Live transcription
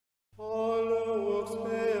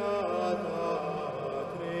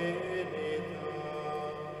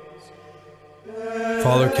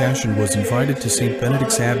Father Cassian was invited to St.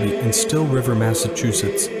 Benedict's Abbey in Still River,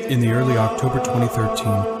 Massachusetts in the early October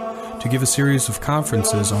 2013 to give a series of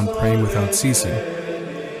conferences on praying without ceasing.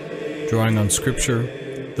 Drawing on Scripture,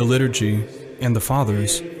 the liturgy, and the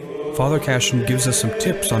Fathers, Father Cassian gives us some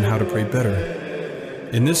tips on how to pray better.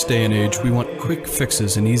 In this day and age, we want quick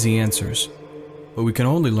fixes and easy answers, but we can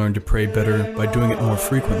only learn to pray better by doing it more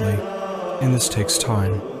frequently, and this takes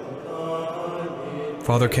time.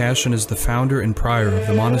 Father Cassian is the founder and prior of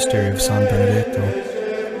the monastery of San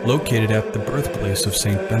Benedetto, located at the birthplace of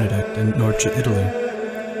Saint Benedict in Norcia,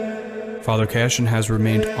 Italy. Father Cassian has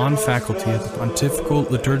remained on faculty at the Pontifical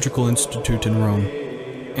Liturgical Institute in Rome,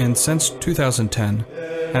 and since 2010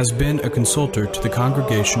 has been a consultor to the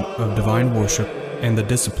Congregation of Divine Worship and the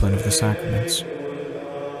Discipline of the Sacraments.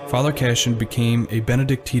 Father Cassian became a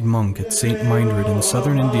Benedictine monk at St. Meinrad in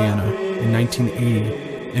southern Indiana in 1980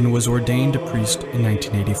 and was ordained a priest in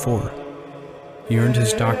 1984. He earned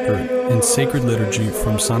his doctorate in sacred liturgy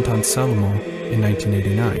from Sant'Anselmo in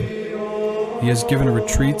 1989. He has given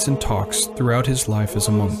retreats and talks throughout his life as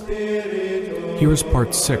a monk. Here is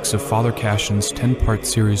part 6 of Father Cassian's 10-part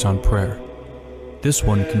series on prayer. This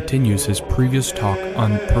one continues his previous talk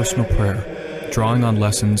on personal prayer, drawing on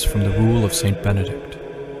lessons from the rule of St. Benedict.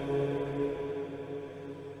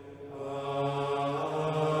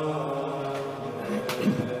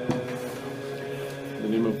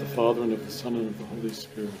 Father, and of the Son, and of the Holy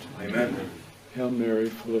Spirit. Amen. Hail Mary,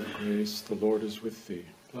 full of grace, the Lord is with thee.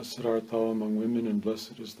 Blessed art thou among women, and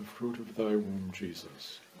blessed is the fruit of thy womb,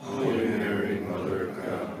 Jesus. Holy Mary, Mother of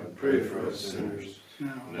God, pray for us sinners,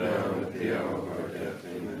 now and at the hour of our death.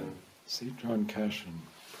 Amen. St. John Cassian,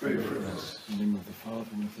 pray for us. In the name of the Father,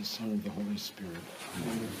 and of the Son, and of the Holy Spirit.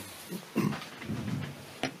 Amen.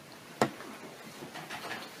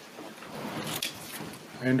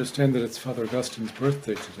 I understand that it's Father Augustine's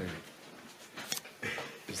birthday today.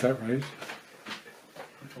 Is that right?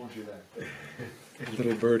 Who told you that?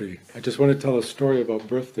 Little birdie. I just want to tell a story about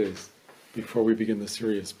birthdays before we begin the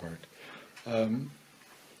serious part.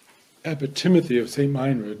 Abbot Timothy of St.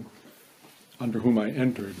 Meinrad, under whom I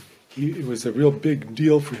entered, it was a real big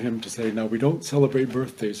deal for him to say, now we don't celebrate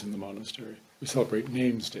birthdays in the monastery. We celebrate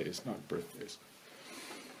names days, not birthdays.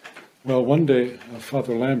 Well, one day,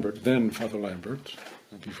 Father Lambert, then Father Lambert,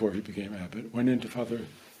 before he became abbot, went into Father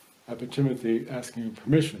Abbot Timothy asking him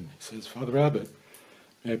permission. He says, Father Abbot,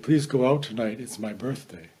 may I please go out tonight? It's my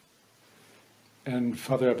birthday. And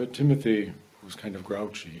Father Abbot Timothy, who was kind of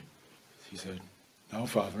grouchy, he said, no,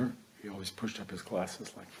 Father. He always pushed up his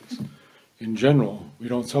glasses like this. In general, we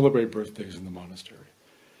don't celebrate birthdays in the monastery.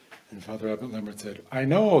 And Father Abbot Lambert said, I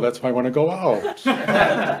know, that's why I want to go out.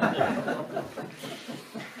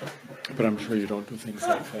 But I'm sure you don't do things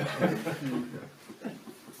like that.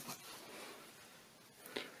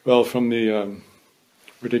 Well, from the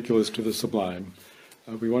ridiculous to the sublime,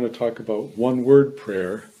 we want to talk about one-word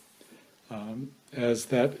prayer as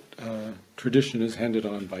that tradition is handed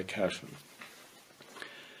on by Cassian.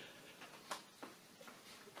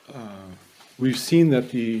 We've seen that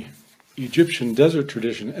the Egyptian desert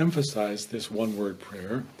tradition emphasized this one-word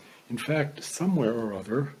prayer. In fact, somewhere or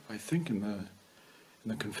other, I think in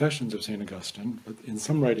the Confessions of St. Augustine, but in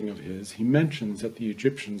some writing of his, he mentions that the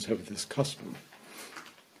Egyptians have this custom.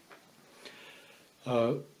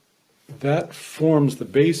 That forms the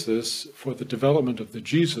basis for the development of the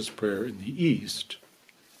Jesus prayer in the East,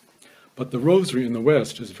 but the Rosary in the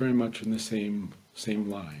West is very much in the same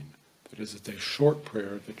line. That is, it's a short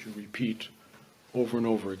prayer that you repeat over and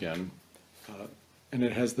over again, and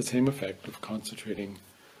it has the same effect of concentrating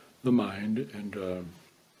the mind and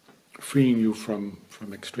freeing you from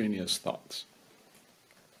extraneous thoughts.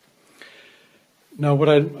 Now, what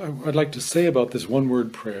I'd like to say about this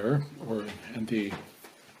one-word prayer, and the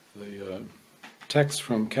text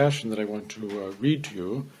from Cassian that I want to read to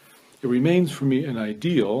you, it remains for me an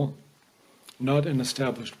ideal, not an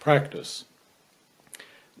established practice.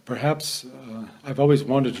 Perhaps I've always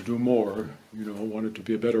wanted to do more, wanted to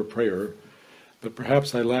be a better prayer, but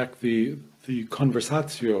perhaps I lack the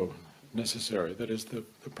conversatio necessary, that is the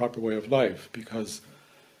proper way of life, because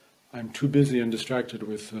I'm too busy and distracted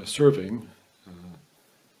with serving,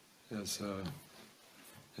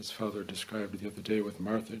 as Father described the other day with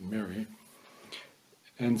Martha and Mary.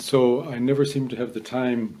 And so I never seem to have the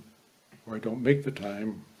time, or I don't make the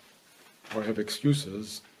time, or I have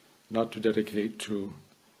excuses not to dedicate to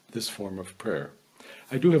this form of prayer.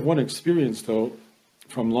 I do have one experience, though,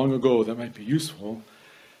 from long ago that might be useful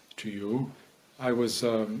to you. I was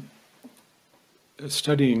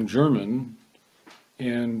studying German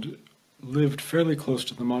and lived fairly close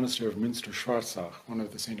to the monastery of Münster-Schwarzach, one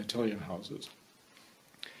of the St. Attilian houses.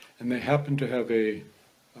 And they happened to have a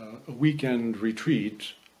a weekend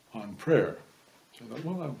retreat on prayer. So I thought,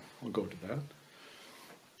 well, I'll go to that.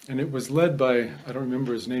 And it was led by, I don't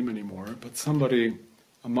remember his name anymore, but somebody,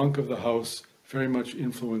 a monk of the house, very much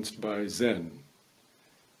influenced by Zen.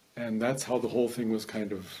 And that's how the whole thing was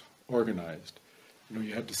kind of organized. You know,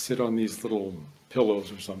 you had to sit on these little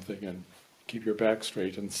pillows or something and keep your back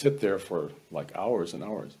straight and sit there for like hours and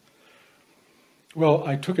hours. Well,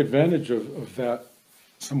 I took advantage of that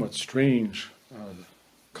somewhat strange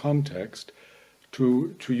context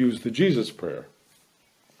to use the Jesus prayer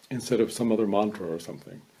instead of some other mantra or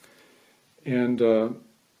something. And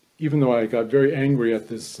even though I got very angry at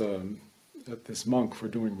this monk for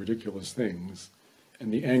doing ridiculous things,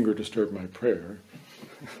 and the anger disturbed my prayer,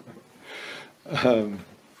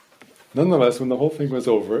 nonetheless, when the whole thing was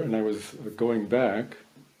over and I was going back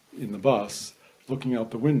in the bus, looking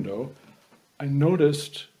out the window, I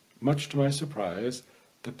noticed, much to my surprise,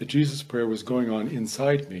 that the Jesus prayer was going on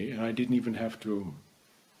inside me, and I didn't even have to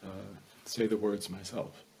say the words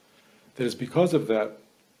myself. That is, because of that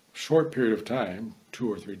short period of time,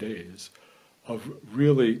 2 or 3 days, of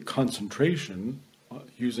really concentration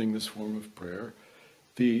using this form of prayer,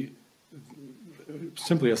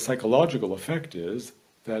 simply a psychological effect is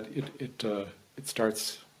that it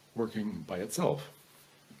starts working by itself.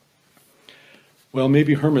 Well,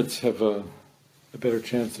 maybe hermits have a better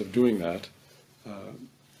chance of doing that,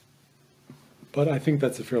 but I think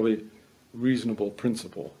that's a fairly reasonable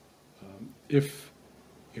principle. If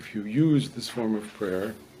you use this form of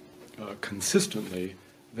prayer consistently,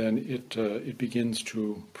 then it begins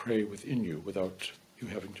to pray within you without you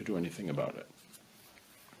having to do anything about it.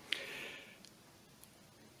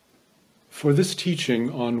 For this teaching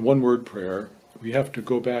on one-word prayer, we have to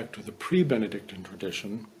go back to the pre-Benedictine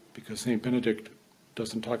tradition, because St. Benedict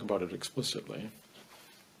doesn't talk about it explicitly.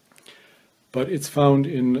 But it's found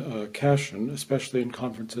in Cassian, especially in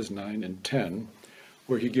Conferences 9 and 10,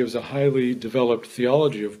 where he gives a highly developed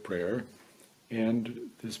theology of prayer and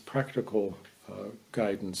this practical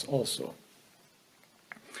guidance also.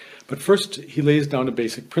 But first, he lays down a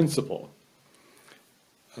basic principle,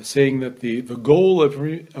 saying that the goal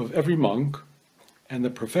of every monk and the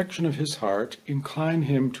perfection of his heart incline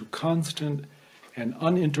him to constant and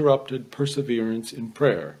uninterrupted perseverance in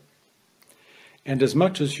prayer. And as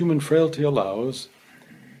much as human frailty allows,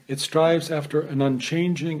 it strives after an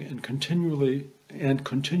unchanging and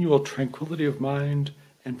continual tranquility of mind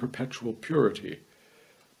and perpetual purity.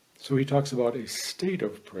 So he talks about a state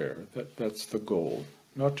of prayer, that's the goal,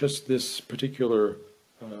 not just this particular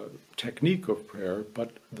technique of prayer,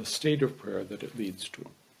 but the state of prayer that it leads to.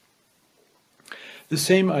 The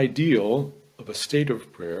same ideal of a state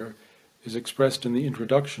of prayer is expressed in the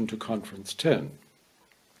introduction to Conference 10,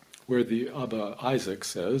 where the Abba Isaac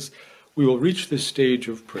says, "We will reach this stage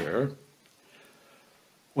of prayer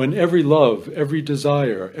when every love, every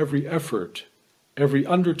desire, every effort, every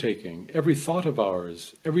undertaking, every thought of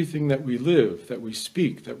ours, everything that we live, that we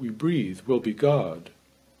speak, that we breathe, will be God.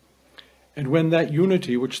 And when that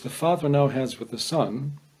unity which the Father now has with the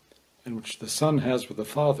Son, and which the Son has with the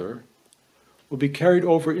Father, will be carried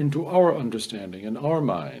over into our understanding and our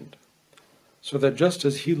mind, so that just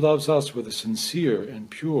as he loves us with a sincere and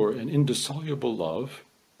pure and indissoluble love,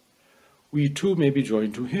 we too may be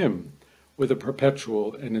joined to him with a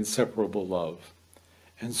perpetual and inseparable love,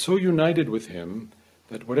 and so united with him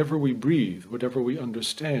that whatever we breathe, whatever we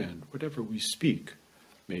understand, whatever we speak,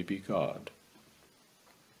 may be God."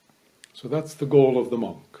 So that's the goal of the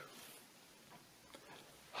monk.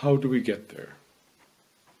 How do we get there?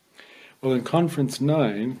 Well, in Conference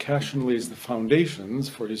 9, Cassian lays the foundations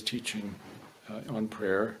for his teaching on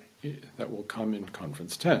prayer that will come in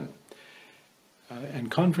Conference 10.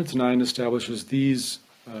 And Conference 9 establishes these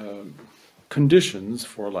conditions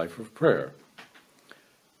for a life of prayer.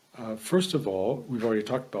 First of all, we've already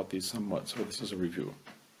talked about these somewhat, so this is a review.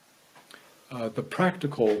 The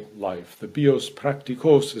practical life, the bios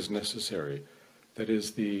practikos, is necessary. That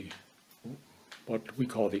is what we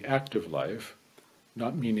call the active life,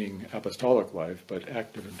 not meaning apostolic life, but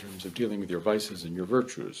active in terms of dealing with your vices and your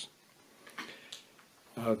virtues.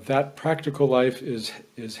 That practical life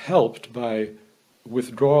is helped by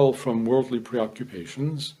withdrawal from worldly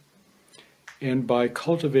preoccupations and by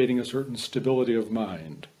cultivating a certain stability of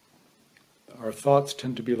mind. Our thoughts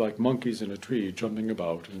tend to be like monkeys in a tree jumping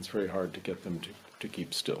about, and it's very hard to get them to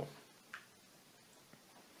keep still.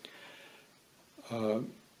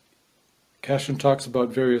 Cassian talks about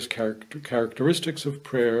various characteristics of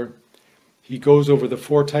prayer. He goes over the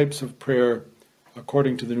 4 types of prayer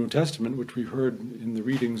according to the New Testament, which we heard in the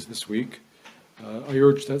readings this week, I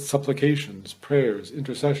urge that supplications, prayers,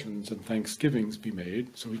 intercessions, and thanksgivings be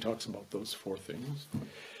made. So he talks about those four things.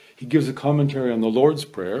 He gives a commentary on the Lord's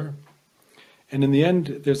Prayer. And in the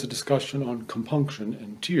end, there's a discussion on compunction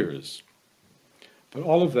and tears. But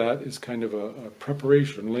all of that is kind of a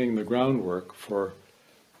preparation, laying the groundwork for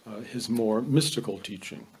his more mystical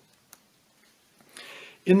teaching.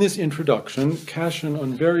 In this introduction, Cassian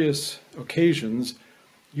on various occasions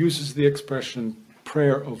uses the expression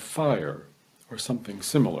prayer of fire, or something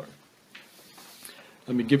similar.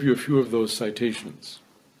 Let me give you a few of those citations.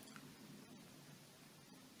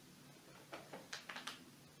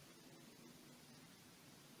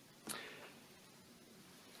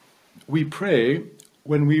 We pray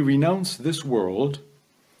when we renounce this world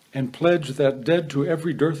and pledge that dead to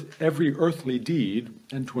every earthly deed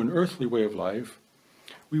and to an earthly way of life,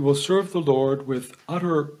 we will serve the Lord with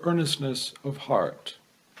utter earnestness of heart.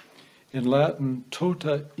 In Latin,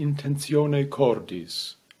 tota intentione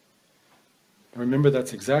cordis. Remember,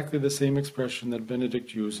 that's exactly the same expression that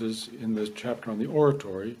Benedict uses in the chapter on the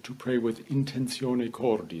oratory, to pray with intentione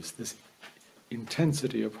cordis, this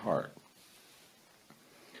intensity of heart.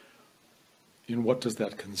 In what does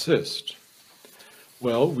that consist?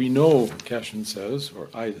 Well, we know, Cassian says, or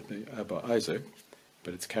Abba Isaac,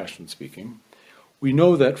 but it's Cassian speaking, we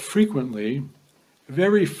know that frequently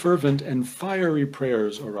very fervent and fiery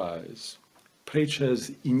prayers arise,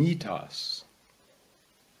 preces ignitas,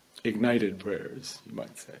 ignited prayers, you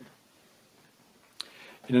might say.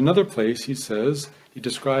 In another place, he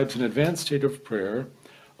describes an advanced state of prayer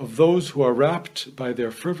of those who are rapt by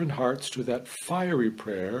their fervent hearts to that fiery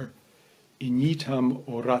prayer, ignitam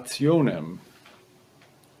orationem,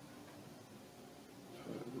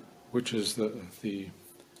 which is the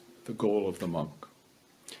goal of the monk.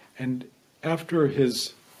 And after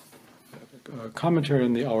his commentary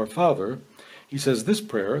on the Our Father, he says this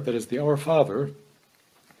prayer, that is the Our Father,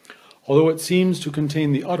 although it seems to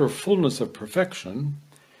contain the utter fullness of perfection,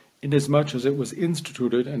 inasmuch as it was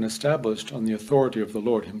instituted and established on the authority of the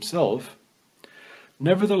Lord himself,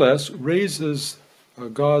 nevertheless raises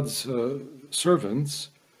God's servants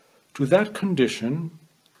to that condition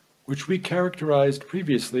which we characterized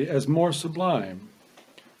previously as more sublime.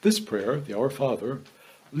 This prayer, the Our Father,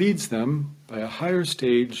 leads them by a higher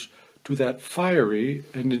stage to that fiery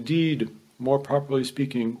and indeed, more properly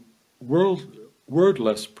speaking,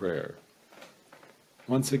 wordless prayer.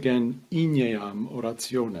 Once again, igneam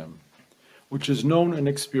orationem, which is known and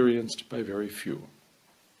experienced by very few.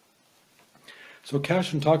 So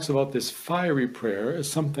Cassian talks about this fiery prayer as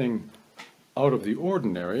something out of the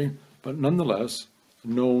ordinary, but nonetheless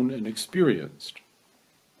known and experienced.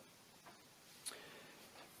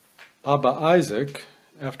 Abba Isaac,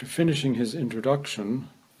 after finishing his introduction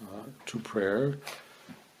to prayer,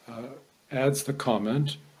 adds the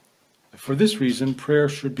comment, for this reason, prayer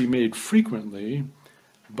should be made frequently,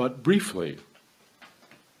 but briefly.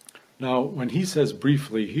 Now, when he says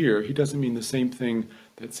briefly here, he doesn't mean the same thing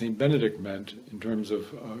that St. Benedict meant in terms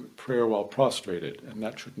of prayer while prostrated, and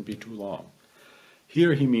that shouldn't be too long.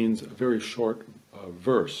 Here he means a very short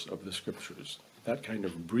verse of the scriptures, that kind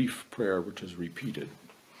of brief prayer which is repeated.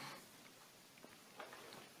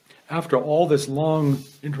 After all this long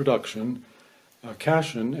introduction,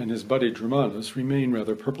 Cassian and his buddy Germanus remain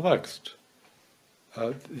rather perplexed.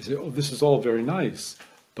 They say, oh, this is all very nice,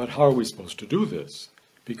 but how are we supposed to do this?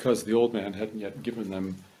 Because the old man hadn't yet given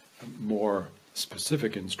them more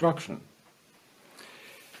specific instruction.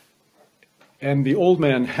 And the old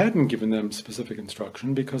man hadn't given them specific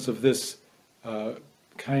instruction because of this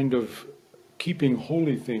kind of keeping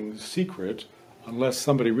holy things secret unless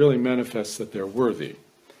somebody really manifests that they're worthy.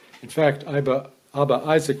 In fact, Abba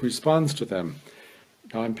Isaac responds to them.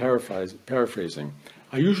 Now I'm paraphrasing.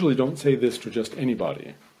 I usually don't say this to just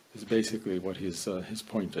anybody, is basically what his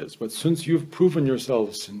point is. But since you've proven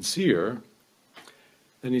yourselves sincere,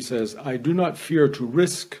 then he says, I do not fear to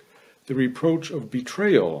risk the reproach of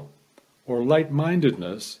betrayal or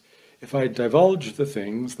light-mindedness if I divulge the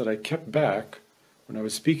things that I kept back when I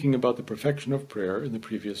was speaking about the perfection of prayer in the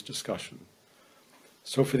previous discussion.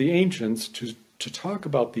 So for the ancients, to talk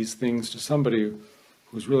about these things to somebody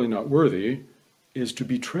who's really not worthy is to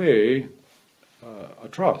betray a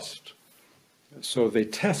trust. So they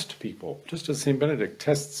test people, just as St. Benedict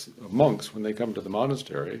tests monks when they come to the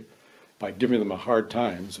monastery by giving them a hard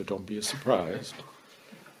time, so don't be surprised.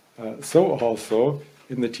 So also,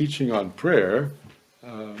 in the teaching on prayer,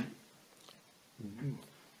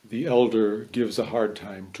 the elder gives a hard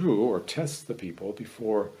time too, or tests the people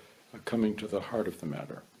before coming to the heart of the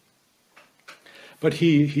matter. But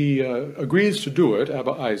he agrees to do it,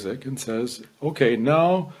 Abba Isaac, and says, okay,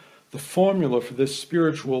 now the formula for this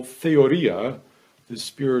spiritual theoria this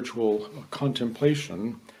spiritual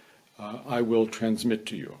contemplation, I will transmit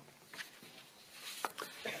to you.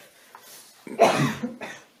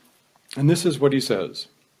 And this is what he says.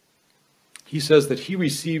 He says that he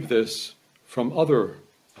received this from other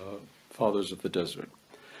fathers of the desert.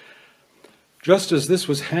 Just as this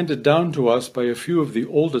was handed down to us by a few of the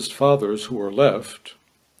oldest fathers who are left,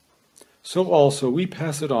 so also we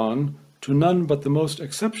pass it on to none but the most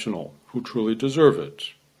exceptional who truly deserve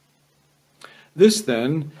it. This,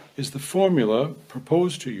 then, is the formula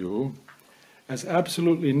proposed to you as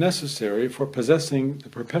absolutely necessary for possessing the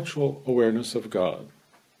perpetual awareness of God.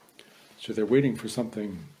 So they're waiting for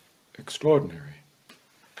something extraordinary.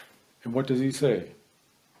 And what does he say?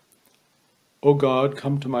 O God,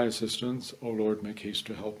 come to my assistance. O Lord, make haste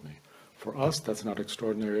to help me. For us, that's not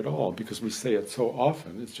extraordinary at all, because we say it so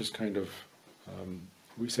often. It's just kind of,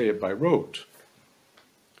 we say it by rote.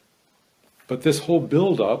 But this whole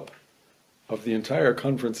build-up of the entire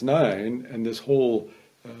Conference 9 and this whole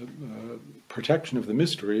protection of the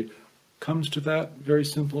mystery comes to that very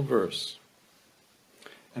simple verse.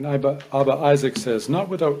 And Abba Isaac says, not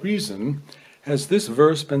without reason has this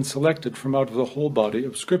verse been selected from out of the whole body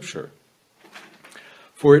of Scripture.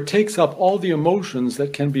 For it takes up all the emotions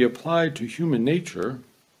that can be applied to human nature,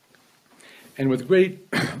 and with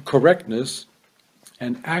great correctness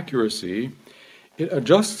and accuracy, it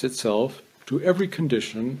adjusts itself to every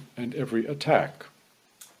condition and every attack.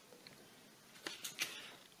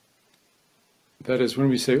 That is, when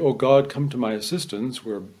we say, O God, come to my assistance,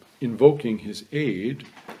 we're invoking his aid.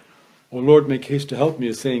 O Lord, make haste to help me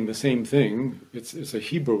is saying the same thing. It's a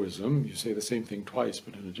Hebrewism. You say the same thing twice,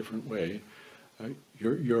 but in a different way.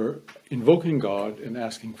 You're invoking God and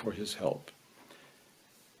asking for his help.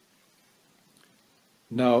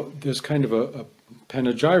 Now, there's kind of a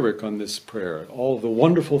panegyric on this prayer, all the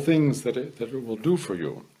wonderful things that it will do for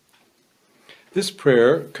you. This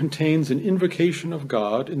prayer contains an invocation of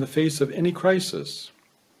God in the face of any crisis.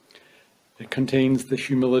 It contains the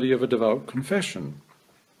humility of a devout confession,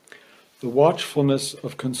 the watchfulness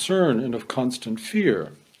of concern and of constant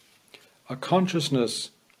fear, a consciousness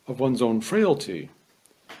of one's own frailty,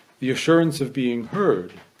 the assurance of being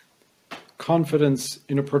heard, confidence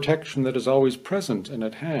in a protection that is always present and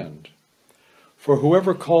at hand. For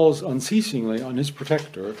whoever calls unceasingly on his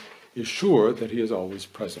protector is sure that he is always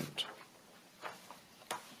present.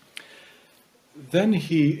 Then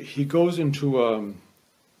he goes into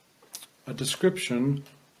a description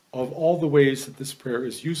of all the ways that this prayer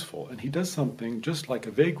is useful, and he does something just like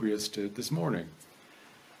Evagrius did this morning,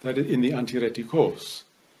 that in the Antiretikos.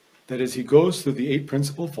 That is, he goes through the 8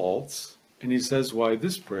 principal faults, and he says why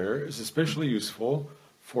this prayer is especially useful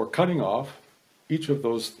for cutting off each of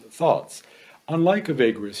those thoughts. Unlike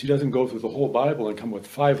Evagrius, he doesn't go through the whole Bible and come with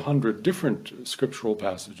 500 different scriptural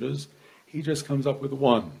passages. He just comes up with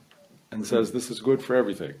one and says this is good for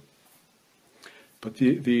everything. But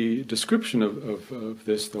the description of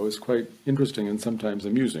this, though, is quite interesting and sometimes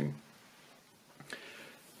amusing.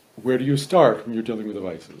 Where do you start when you're dealing with the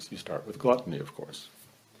vices? You start with gluttony, of course.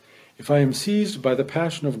 If I am seized by the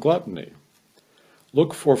passion of gluttony,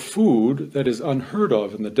 look for food that is unheard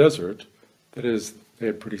of in the desert. That is, they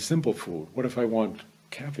had pretty simple food. What if I want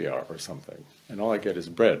caviar or something, and all I get is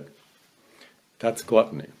bread? That's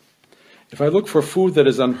gluttony. If I look for food that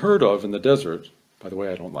is unheard of in the desert, by the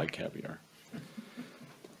way, I don't like caviar,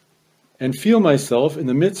 and feel myself in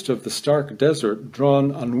the midst of the stark desert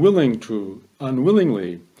drawn unwillingly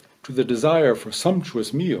to the desire for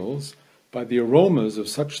sumptuous meals by the aromas of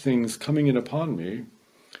such things coming in upon me,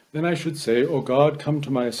 then I should say, O God, come to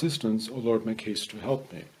my assistance, O Lord, make haste to help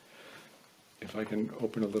me. If I can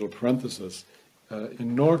open a little parenthesis,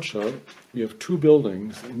 in Norcia, we have 2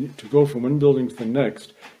 buildings, and to go from one building to the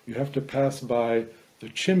next, you have to pass by the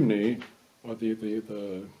chimney, or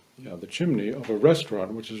the chimney of a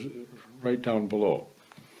restaurant, which is right down below.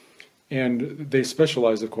 And they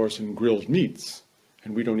specialize, of course, in grilled meats,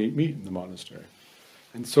 and we don't eat meat in the monastery.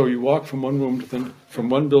 And so you walk from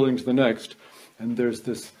one building to the next, and there's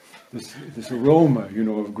this aroma,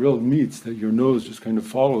 of grilled meats that your nose just kind of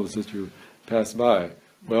follows as you pass by.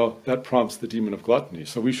 Well, that prompts the demon of gluttony.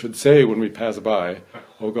 So we should say when we pass by,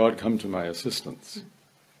 "O God, come to my assistance."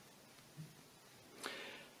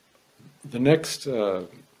 The next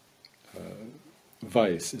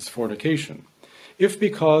vice is fornication. If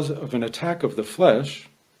because of an attack of the flesh,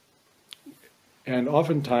 and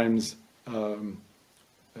oftentimes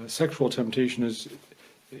sexual temptation is,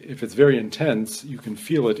 if it's very intense, you can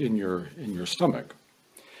feel it in your stomach.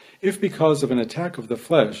 If because of an attack of the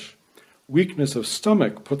flesh, weakness of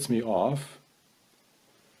stomach puts me off,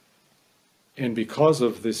 and because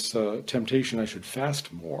of this temptation I should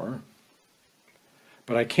fast more,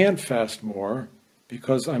 but I can't fast more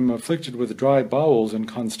because I'm afflicted with dry bowels and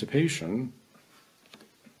constipation,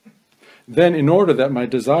 then in order that my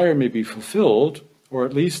desire may be fulfilled, or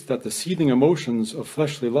at least that the seething emotions of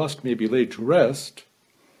fleshly lust may be laid to rest,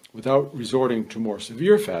 without resorting to more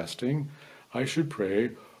severe fasting, I should pray,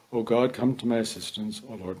 O God, come to my assistance,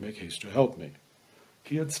 O Lord, make haste to help me.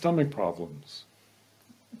 He had stomach problems.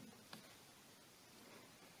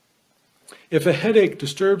 If a headache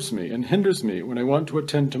disturbs me and hinders me when I want to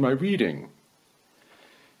attend to my reading,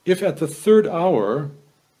 if at the 3rd hour,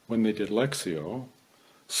 when they did Lectio,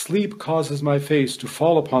 sleep causes my face to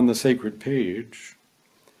fall upon the sacred page,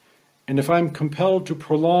 and if I'm compelled to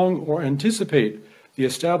prolong or anticipate the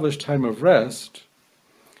established time of rest,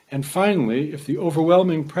 and finally, if the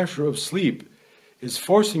overwhelming pressure of sleep is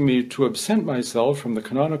forcing me to absent myself from the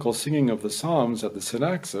canonical singing of the Psalms at the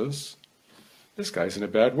synaxis, this guy's in a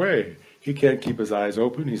bad way. He can't keep his eyes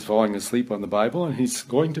open, he's falling asleep on the Bible, and he's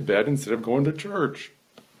going to bed instead of going to church.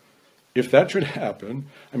 If that should happen,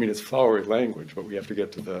 I mean, it's flowery language, but we have to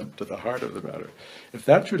get to the heart of the matter. If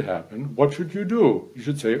that should happen, what should you do? You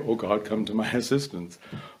should say, "O God, come to my assistance.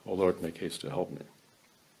 O Lord, make haste to help me."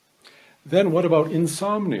 Then what about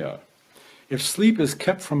insomnia? If sleep is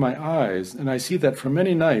kept from my eyes, and I see that for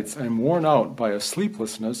many nights I am worn out by a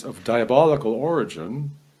sleeplessness of diabolical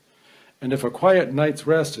origin, and if a quiet night's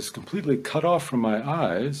rest is completely cut off from my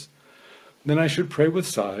eyes, then I should pray with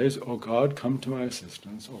sighs, "O God, come to my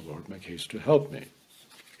assistance, O Lord, make haste to help me."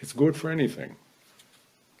 It's good for anything.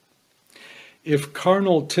 If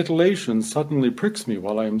carnal titillation suddenly pricks me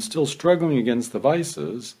while I am still struggling against the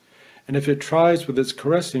vices, and if it tries with its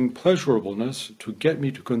caressing pleasurableness to get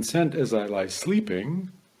me to consent as I lie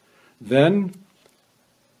sleeping, then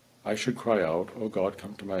I should cry out, "O God,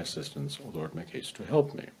 come to my assistance, O Lord, make haste to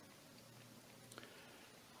help me."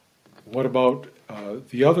 What about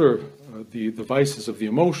the vices of the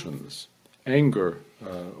emotions, anger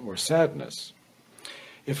or sadness?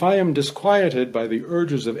 If I am disquieted by the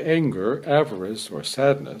urges of anger, avarice, or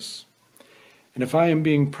sadness, and if I am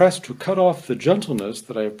being pressed to cut off the gentleness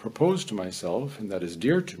that I have proposed to myself and that is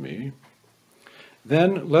dear to me,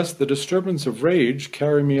 then, lest the disturbance of rage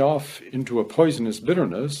carry me off into a poisonous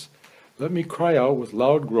bitterness, let me cry out with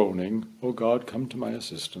loud groaning, "O God, come to my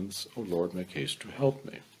assistance, O Lord, make haste to help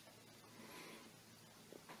me."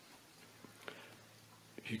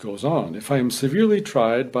 He goes on, if I am severely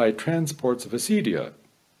tried by transports of acedia,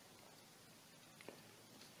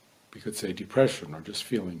 we could say depression or just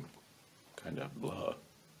feeling kind of blah.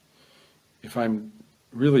 If I'm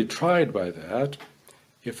really tried by that,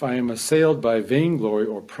 if I am assailed by vainglory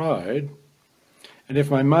or pride, and if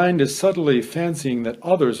my mind is subtly fancying that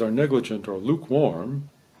others are negligent or lukewarm,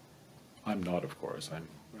 I'm not, of course, I'm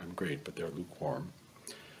great, but they're lukewarm,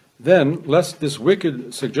 then, lest this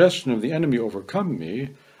wicked suggestion of the enemy overcome me,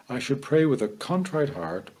 I should pray with a contrite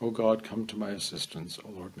heart, "O God, come to my assistance, O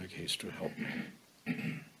Lord, make haste to help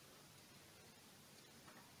me."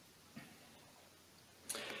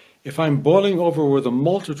 If I'm boiling over with a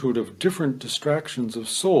multitude of different distractions of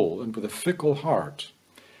soul and with a fickle heart,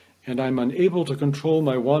 and I'm unable to control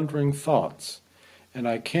my wandering thoughts, and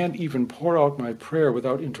I can't even pour out my prayer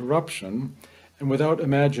without interruption, and without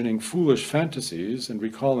imagining foolish fantasies and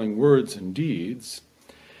recalling words and deeds,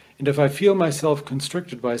 and if I feel myself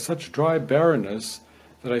constricted by such dry barrenness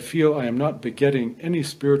that I feel I am not begetting any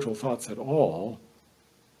spiritual thoughts at all,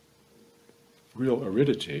 real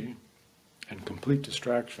aridity and complete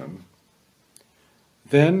distraction,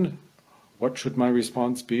 then what should my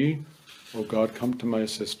response be? "O God, come to my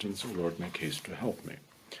assistance, O Lord, make haste to help me."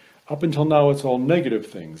 Up until now it's all negative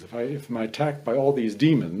things. If I'm attacked by all these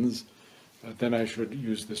demons, then I should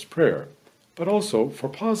use this prayer. But also for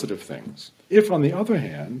positive things. If, on the other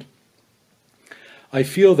hand, I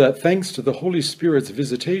feel that thanks to the Holy Spirit's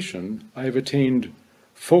visitation, I have attained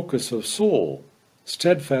focus of soul,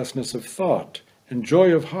 steadfastness of thought, and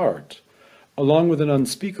joy of heart, along with an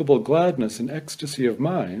unspeakable gladness and ecstasy of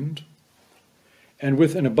mind, and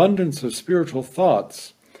with an abundance of spiritual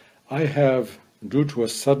thoughts, I have, due to a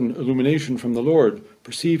sudden illumination from the Lord,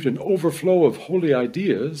 perceived an overflow of holy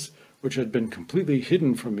ideas, which had been completely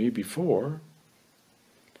hidden from me before,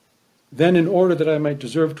 then in order that I might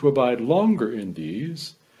deserve to abide longer in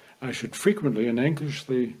these, I should frequently and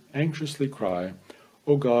anxiously cry,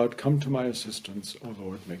 "O God, come to my assistance, O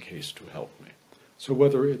Lord, make haste to help me." So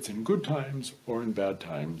whether it's in good times or in bad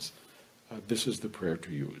times, this is the prayer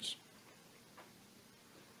to use.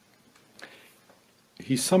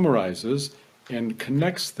 He summarizes and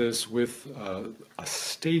connects this with a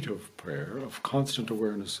state of prayer, of constant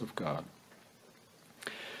awareness of God.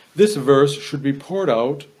 This verse should be poured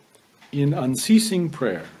out in unceasing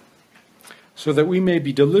prayer, so that we may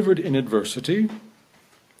be delivered in adversity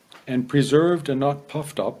and preserved and not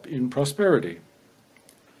puffed up in prosperity.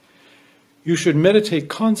 You should meditate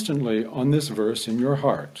constantly on this verse in your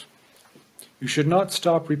heart. You should not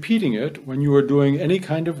stop repeating it when you are doing any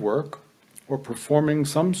kind of work or performing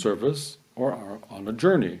some service or are on a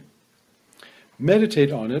journey.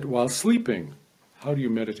 Meditate on it while sleeping. How do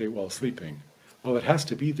you meditate while sleeping? Well, it has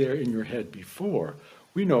to be there in your head before.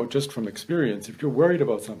 We know just from experience, if you're worried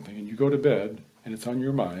about something and you go to bed and it's on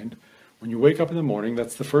your mind, when you wake up in the morning,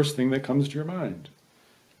 that's the first thing that comes to your mind.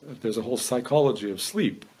 There's a whole psychology of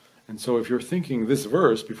sleep. And so if you're thinking this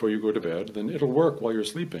verse before you go to bed, then it'll work while you're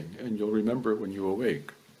sleeping, and you'll remember it when you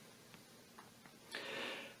awake.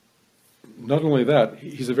 Not only that,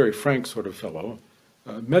 he's a very frank sort of fellow.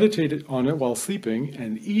 Meditate on it while sleeping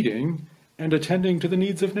and eating and attending to the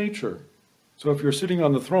needs of nature. So if you're sitting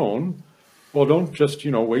on the throne, well, don't just,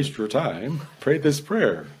 waste your time. Pray this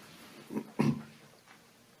prayer.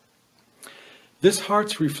 This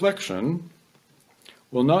heart's reflection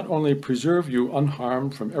will not only preserve you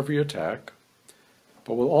unharmed from every attack,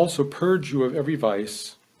 but will also purge you of every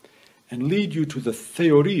vice and lead you to the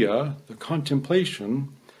theoria, the contemplation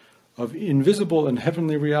of invisible and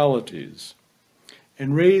heavenly realities,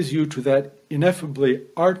 and raise you to that ineffably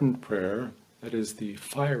ardent prayer, that is the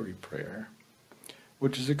fiery prayer,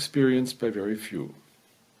 which is experienced by very few.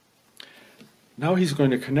 Now he's going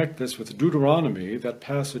to connect this with Deuteronomy, that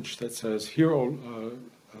passage that says, Hear, O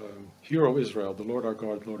Israel, the Lord our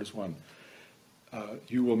God, the Lord is one.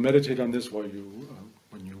 You will meditate on this while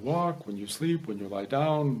when you walk, when you sleep, when you lie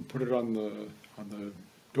down. Put it on the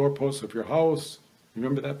doorposts of your house.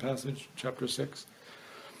 Remember that passage, chapter 6?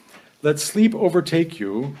 Let sleep overtake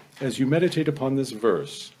you as you meditate upon this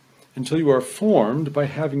verse, until you are formed by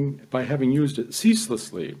having used it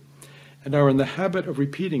ceaselessly, and are in the habit of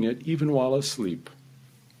repeating it even while asleep.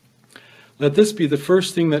 Let this be the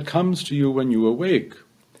first thing that comes to you when you awake.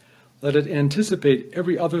 Let it anticipate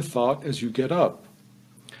every other thought as you get up.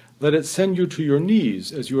 Let it send you to your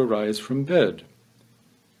knees as you arise from bed,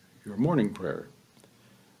 your morning prayer.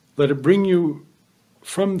 Let it bring you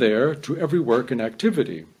from there to every work and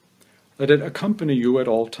activity. Let it accompany you at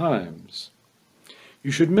all times.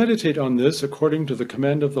 You should meditate on this according to the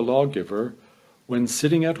command of the lawgiver when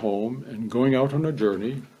sitting at home and going out on a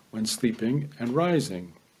journey, when sleeping and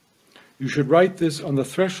rising. You should write this on the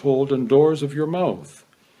threshold and doors of your mouth.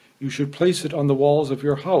 You should place it on the walls of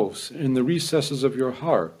your house, in the recesses of your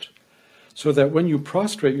heart, so that when you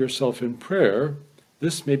prostrate yourself in prayer,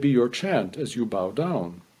 this may be your chant as you bow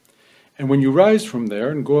down. And when you rise from there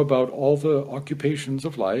and go about all the occupations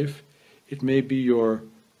of life, it may be your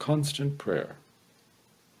constant prayer.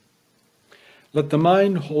 Let the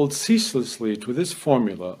mind hold ceaselessly to this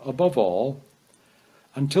formula, above all,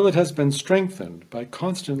 until it has been strengthened by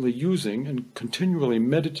constantly using and continually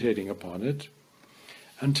meditating upon it,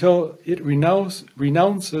 until it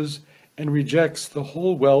renounces and rejects the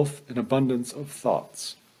whole wealth and abundance of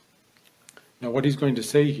thoughts. Now, what he's going to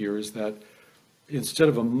say here is that instead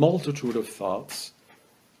of a multitude of thoughts,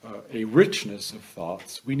 a richness of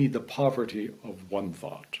thoughts, we need the poverty of one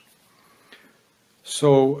thought.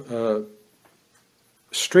 So,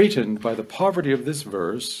 straightened by the poverty of this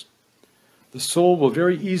verse, the soul will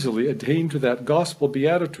very easily attain to that gospel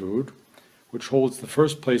beatitude, which holds the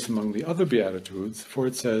first place among the other beatitudes, for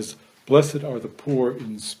it says, Blessed are the poor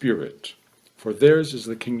in spirit, for theirs is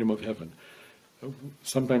the kingdom of heaven.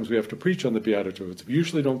 Sometimes we have to preach on the beatitudes. We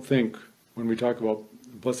usually don't think, when we talk about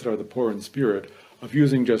blessed are the poor in spirit, of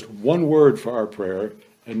using just one word for our prayer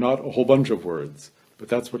and not a whole bunch of words. But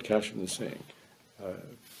that's what Cassian is saying.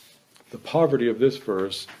 The poverty of this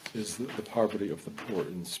verse is the poverty of the poor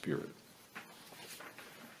in spirit.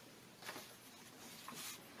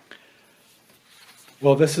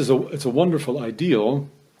 Well, it's a wonderful ideal,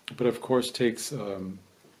 but of course takes a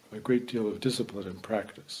great deal of discipline and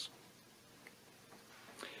practice.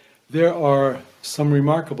 There are some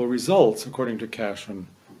remarkable results, according to Cassian,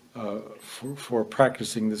 for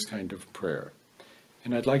practicing this kind of prayer.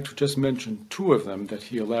 And I'd like to just mention two of them that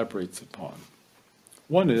he elaborates upon.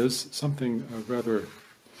 One is something rather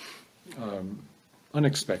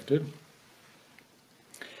unexpected.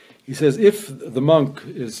 He says, if the monk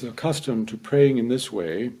is accustomed to praying in this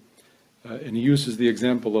way, and he uses the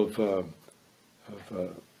example of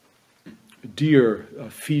deer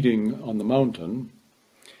feeding on the mountain,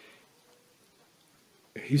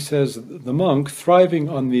 he says, the monk, thriving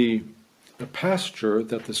on the pasture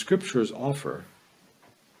that the scriptures offer,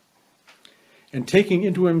 and taking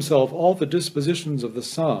into himself all the dispositions of the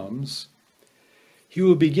Psalms, he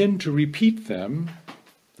will begin to repeat them,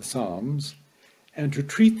 the Psalms, and to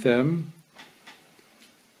treat them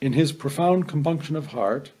in his profound compunction of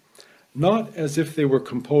heart, not as if they were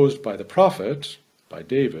composed by the prophet, by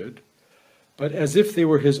David, but as if they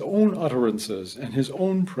were his own utterances and his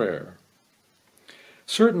own prayer.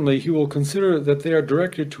 Certainly he will consider that they are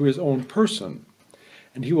directed to his own person,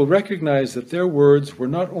 and he will recognize that their words were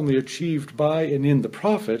not only achieved by and in the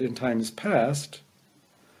prophet in times past,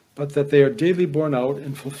 but that they are daily borne out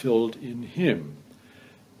and fulfilled in him.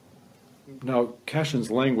 Now,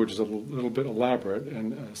 Cassian's language is a little bit elaborate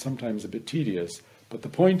and sometimes a bit tedious, but the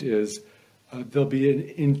point is there'll be an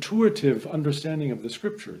intuitive understanding of the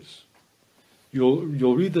scriptures. You'll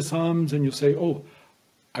read the Psalms and you'll say, oh,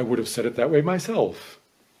 I would have said it that way myself.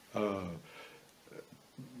 I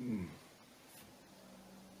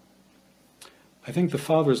think the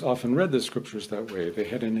fathers often read the scriptures that way. They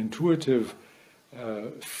had an intuitive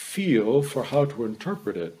feel for how to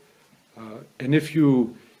interpret it. And if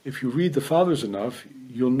you read the fathers enough,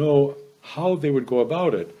 you'll know how they would go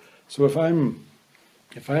about it. So if I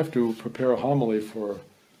have to prepare a homily for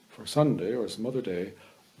Sunday or some other day,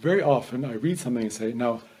 very often I read something and say,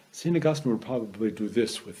 now, St. Augustine would probably do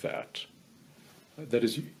this with that. That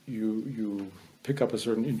is, you pick up a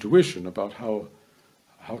certain intuition about how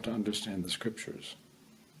to understand the scriptures.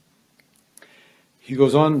 He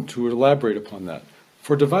goes on to elaborate upon that.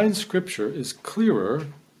 For divine scripture is clearer,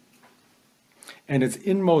 and its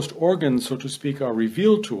inmost organs, so to speak, are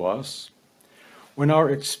revealed to us when our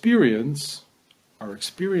experience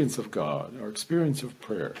of God, our experience of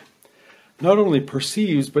prayer, not only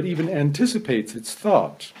perceives but even anticipates its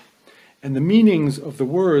thought, and the meanings of the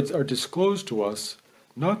words are disclosed to us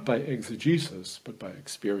not by exegesis but by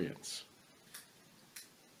experience.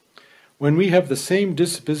 When we have the same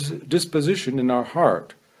disposition in our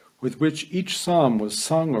heart with which each psalm was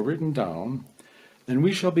sung or written down, then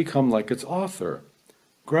we shall become like its author,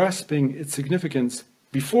 grasping its significance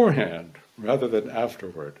beforehand rather than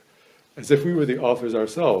afterward, as if we were the authors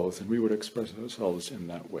ourselves and we would express ourselves in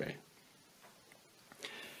that way.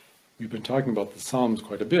 We've been talking about the Psalms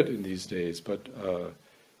quite a bit in these days, but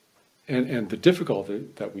and the difficulty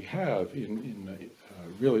that we have in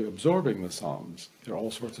really absorbing the Psalms. There are all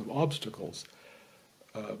sorts of obstacles,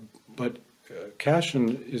 but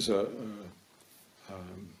Cassian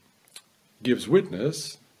gives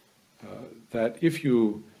witness that if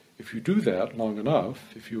you do that long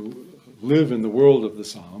enough, if you live in the world of the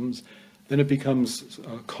Psalms, then it becomes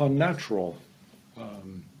connatural,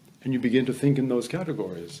 and you begin to think in those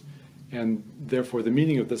categories. And therefore the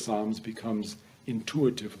meaning of the Psalms becomes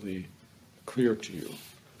intuitively clear to you.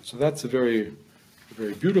 So that's a very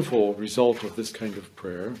beautiful result of this kind of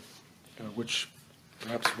prayer, which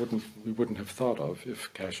perhaps we wouldn't have thought of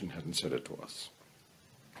if Cassian hadn't said it to us.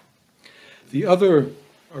 The other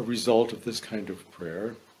result of this kind of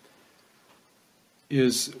prayer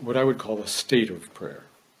is what I would call a state of prayer.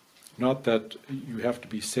 Not that you have to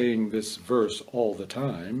be saying this verse all the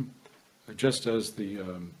time, just as the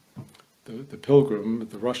pilgrim,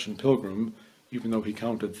 the Russian pilgrim, even though he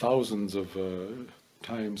counted thousands of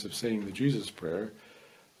times of saying the Jesus prayer,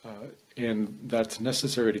 and that's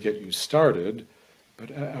necessary to get you started,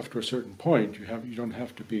 but after a certain point you don't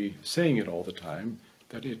have to be saying it all the time,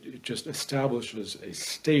 that it just establishes a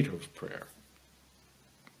state of prayer.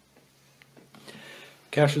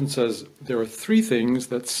 Cassian says there are three things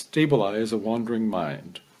that stabilize a wandering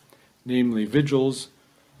mind, namely vigils,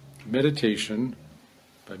 meditation.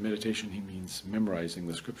 By meditation he means memorizing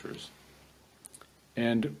the scriptures,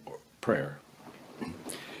 and prayer.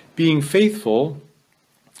 Being faithful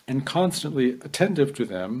and constantly attentive to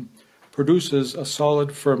them produces a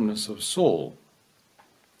solid firmness of soul.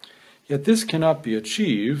 Yet this cannot be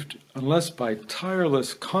achieved unless by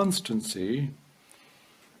tireless constancy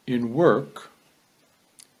in work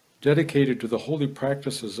dedicated to the holy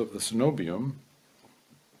practices of the cenobium,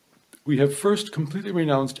 we have first completely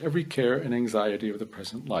renounced every care and anxiety of the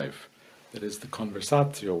present life. That is the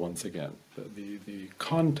conversatio once again. The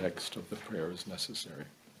context of the prayer is necessary.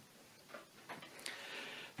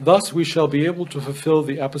 Thus we shall be able to fulfill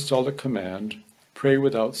the apostolic command, pray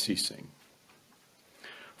without ceasing.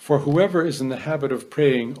 For whoever is in the habit of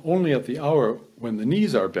praying only at the hour when the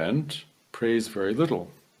knees are bent, prays very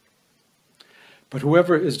little. But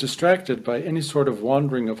whoever is distracted by any sort of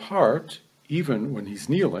wandering of heart, even when he's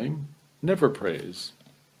kneeling, never prays.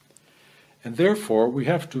 And therefore we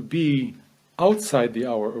have to be outside the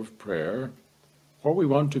hour of prayer what we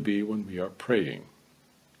want to be when we are praying.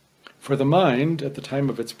 For the mind, at the time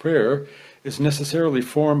of its prayer, is necessarily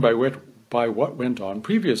formed by what went on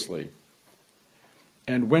previously.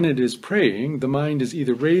 And when it is praying, the mind is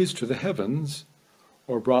either raised to the heavens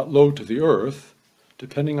or brought low to the earth,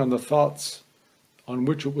 depending on the thoughts on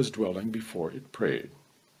which it was dwelling before it prayed.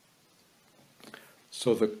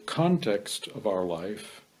 So the context of our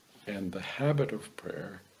life and the habit of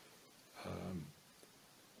prayer,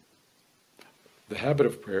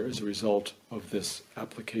 is a result of this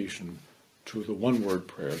application to the one-word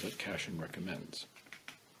prayer that Cassian recommends.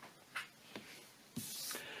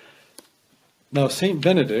 Now, St.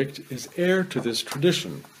 Benedict is heir to this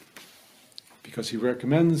tradition because he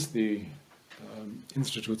recommends the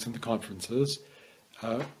institutes and the conferences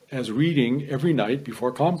as reading every night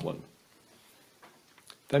before Compline.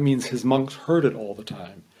 That means his monks heard it all the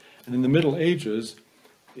time. And in the Middle Ages,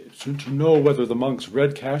 to know whether the monks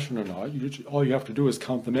read Cassian or not, all you have to do is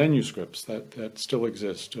count the manuscripts that still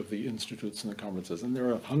exist of the institutes and the conferences, and there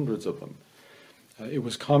are hundreds of them. It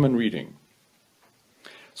was common reading.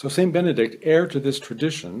 So St. Benedict, heir to this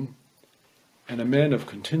tradition, and a man of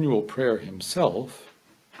continual prayer himself,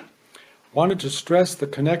 wanted to stress the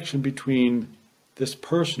connection between this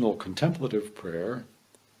personal contemplative prayer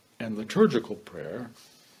and liturgical prayer,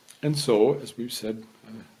 and so, as we've said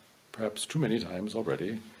perhaps too many times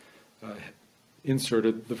already,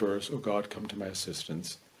 inserted the verse, "O God, come to my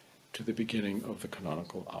assistance," to the beginning of the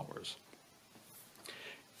canonical hours.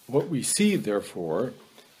 What we see, therefore,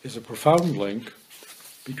 is a profound link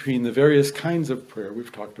between the various kinds of prayer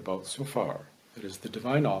we've talked about so far. That is, the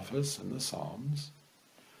divine office and the Psalms,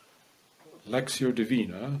 Lectio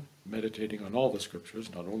Divina, meditating on all the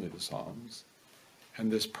scriptures, not only the Psalms,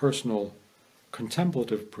 and this personal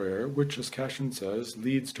contemplative prayer, which, as Cassian says,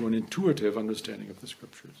 leads to an intuitive understanding of the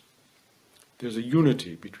scriptures. There's a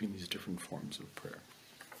unity between these different forms of prayer.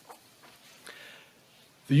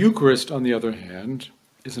 The Eucharist, on the other hand,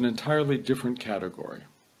 is an entirely different category.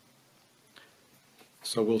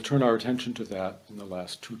 So we'll turn our attention to that in the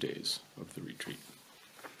last 2 days of the retreat.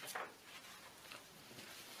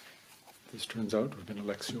 This turns out to have been a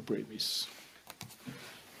Lectio Brevis.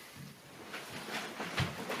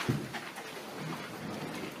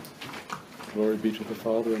 Glory be to the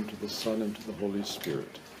Father, and to the Son, and to the Holy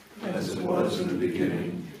Spirit. As it was in the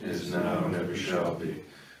beginning, is now, and ever shall be,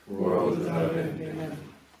 world without end.